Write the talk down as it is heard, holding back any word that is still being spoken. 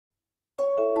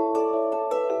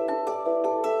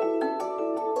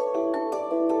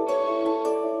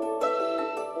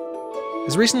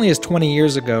As recently as 20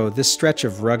 years ago, this stretch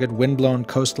of rugged, windblown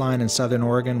coastline in southern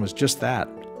Oregon was just that,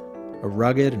 a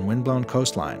rugged and windblown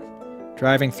coastline.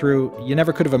 Driving through, you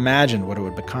never could have imagined what it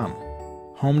would become.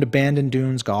 Home to Bandon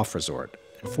Dunes Golf Resort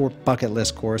and 4 bucket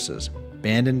list courses: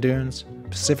 Bandon Dunes,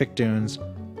 Pacific Dunes,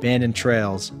 Bandon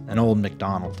Trails, and Old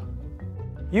McDonald.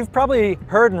 You've probably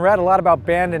heard and read a lot about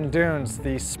Bandon Dunes,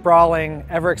 the sprawling,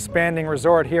 ever-expanding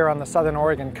resort here on the southern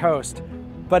Oregon coast.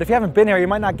 But if you haven't been here, you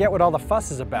might not get what all the fuss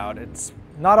is about. It's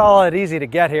not all that easy to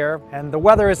get here, and the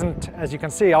weather isn't, as you can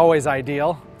see, always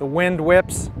ideal. The wind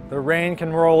whips, the rain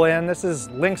can roll in. This is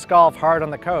links golf hard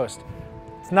on the coast.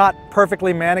 It's not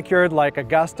perfectly manicured like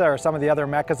Augusta or some of the other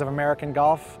meccas of American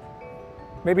golf.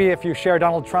 Maybe if you share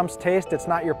Donald Trump's taste, it's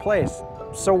not your place.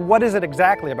 So what is it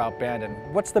exactly about Bandon?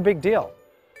 What's the big deal?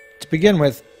 To begin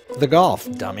with, the golf,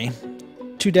 dummy.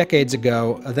 2 decades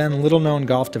ago, a then little-known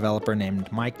golf developer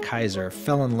named Mike Kaiser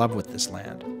fell in love with this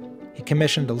land. He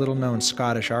commissioned a little-known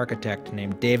Scottish architect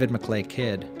named David Maclay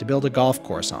Kidd to build a golf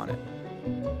course on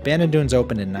it. Bandon Dunes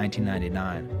opened in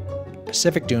 1999.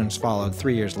 Pacific Dunes followed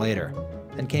 3 years later.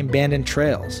 Then came Bandon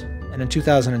Trails, and in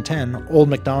 2010, Old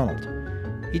McDonald.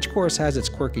 Each course has its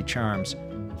quirky charms,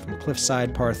 from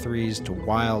cliffside par 3s to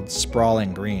wild,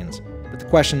 sprawling greens. But the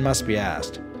question must be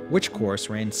asked, which course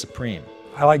reigns supreme?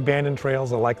 I like Bandon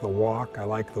Trails, I like the walk, I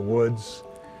like the woods.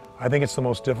 I think it's the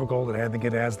most difficult, and I think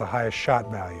it has the highest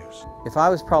shot values. If I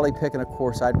was probably picking a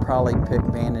course, I'd probably pick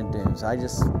Bandon Dunes. I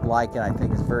just like it. I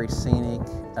think it's very scenic,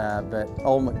 but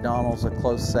Old McDonald's a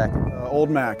close second.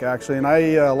 Old Mac, actually, and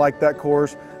I like that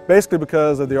course basically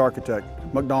because of the architect,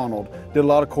 McDonald. Did a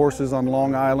lot of courses on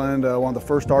Long Island, one of the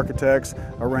first architects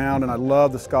around, and I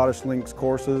love the Scottish Links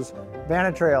courses.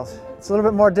 Bandon Trails. It's a little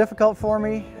bit more difficult for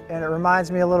me, and it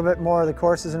reminds me a little bit more of the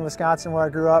courses in Wisconsin where I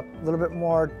grew up. A little bit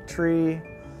more tree,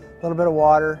 a little bit of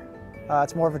water.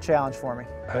 It's more of a challenge for me.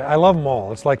 I love them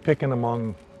all. It's like picking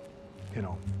among,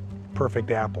 perfect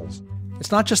apples.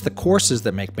 It's not just the courses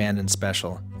that make Bandon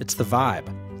special, it's the vibe,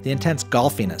 the intense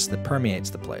golfiness that permeates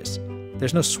the place.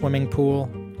 There's no swimming pool,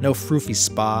 no froofy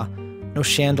spa, no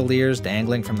chandeliers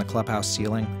dangling from the clubhouse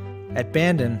ceiling. At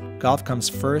Bandon, golf comes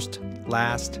first,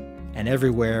 last, and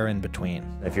everywhere in between.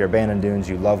 If you're at Bandon Dunes,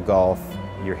 you love golf,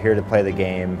 you're here to play the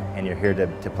game, and you're here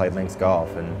to play links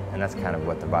golf, and that's kind of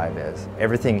what the vibe is.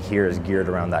 Everything here is geared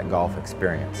around that golf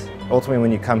experience. Ultimately,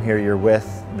 when you come here, you're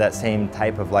with that same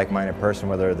type of like-minded person,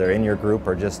 whether they're in your group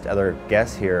or just other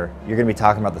guests here. You're going to be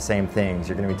talking about the same things.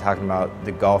 You're going to be talking about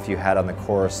the golf you had on the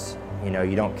course.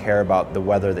 You don't care about the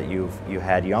weather that you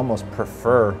had. You almost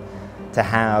prefer to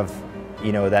have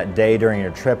that day during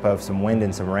your trip of some wind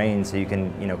and some rain so you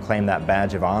can claim that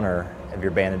badge of honor of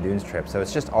your Bandon Dunes trip. So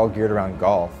it's just all geared around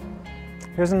golf.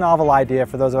 Here's a novel idea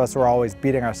for those of us who are always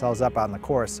beating ourselves up on the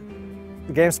course.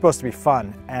 The game's supposed to be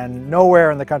fun, and nowhere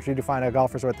in the country do you find a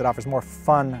golf resort that offers more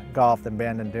fun golf than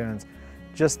Bandon Dunes.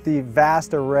 Just the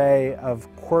vast array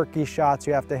of quirky shots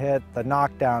you have to hit, the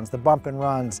knockdowns, the bump and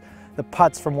runs, the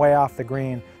putts from way off the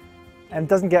green. And it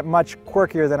doesn't get much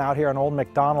quirkier than out here on Old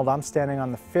McDonald. I'm standing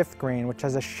on the 5th green, which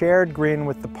has a shared green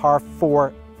with the par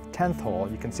 4 10th hole.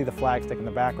 You can see the flagstick in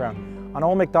the background. On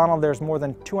Old McDonald, there's more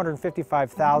than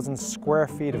 255,000 square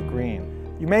feet of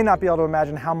green. You may not be able to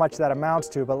imagine how much that amounts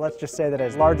to, but let's just say that it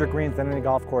has larger greens than any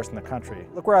golf course in the country.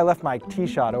 Look where I left my tee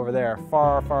shot over there,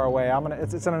 far, far away.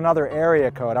 It's in another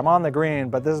area code. I'm on the green,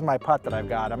 but this is my putt that I've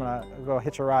got. I'm gonna go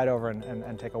hitch a ride over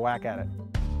and take a whack at it.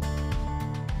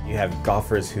 You have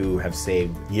golfers who have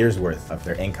saved years worth of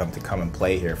their income to come and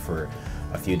play here for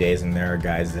a few days, and there are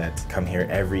guys that come here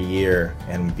every year,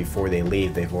 and before they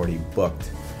leave, they've already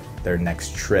booked their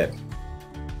next trip.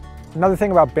 Another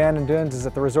thing about Bandon Dunes is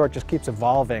that the resort just keeps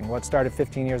evolving. What started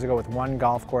 15 years ago with 1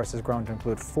 golf course has grown to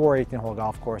include 4 18-hole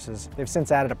golf courses. They've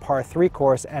since added a par 3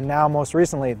 course, and now most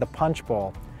recently the Punch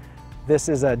Bowl. This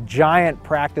is a giant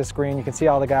practice green. You can see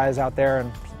all the guys out there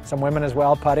and some women as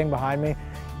well putting behind me.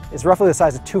 It's roughly the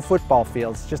size of 2 football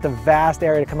fields. Just a vast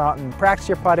area to come out and practice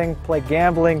your putting, play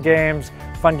gambling games,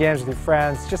 fun games with your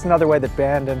friends. It's just another way that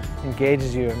Bandon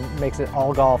engages you and makes it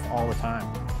all golf all the time.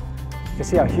 You can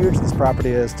see how huge this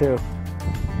property is too.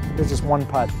 Here's just 1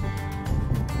 putt.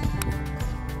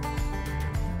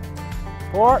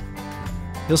 4.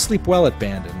 You'll sleep well at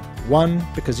Bandon. 1,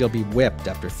 because you'll be whipped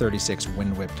after 36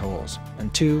 wind-whipped holes.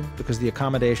 And 2, because the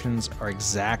accommodations are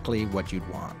exactly what you'd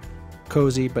want.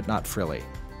 Cozy, but not frilly.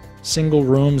 Single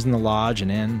rooms in the lodge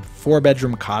and inn,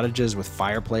 4-bedroom cottages with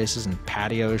fireplaces and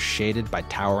patios shaded by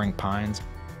towering pines.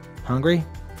 Hungry?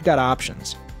 We've got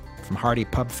options. From hearty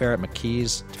pub fare at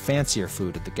McKee's to fancier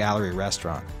food at the Gallery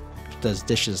restaurant, which does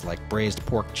dishes like braised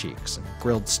pork cheeks and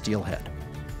grilled steelhead.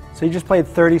 So you just played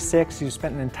 36, you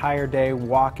spent an entire day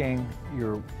walking,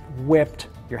 you're whipped,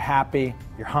 you're happy,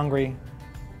 you're hungry.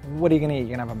 What are you gonna eat?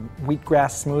 You're gonna have a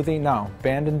wheatgrass smoothie? No,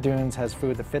 Bandon Dunes has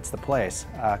food that fits the place.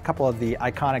 A couple of the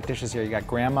iconic dishes here. You got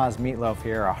Grandma's meatloaf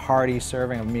here, a hearty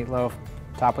serving of meatloaf,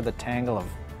 topped with a tangle of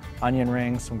onion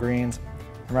rings, some greens.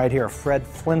 And right here, a Fred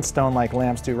Flintstone-like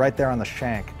lamb stew right there on the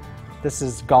shank. This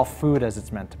is golf food as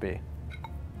it's meant to be.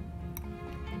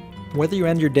 Whether you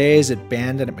end your days at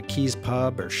Bandon at McKee's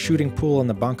Pub or shooting pool in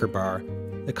the Bunker Bar,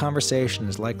 the conversation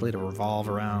is likely to revolve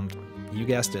around, you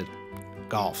guessed it,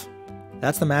 golf.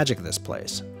 That's the magic of this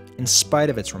place. In spite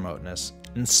of its remoteness,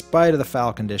 in spite of the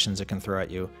foul conditions it can throw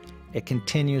at you, it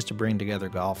continues to bring together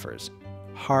golfers,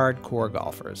 hardcore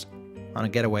golfers, on a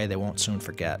getaway they won't soon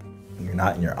forget. You're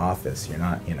not in your office, you're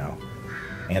not,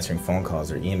 answering phone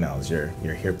calls or emails.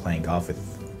 You're here playing golf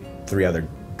with 3 other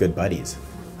good buddies.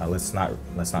 Let's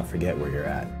not forget where you're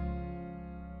at.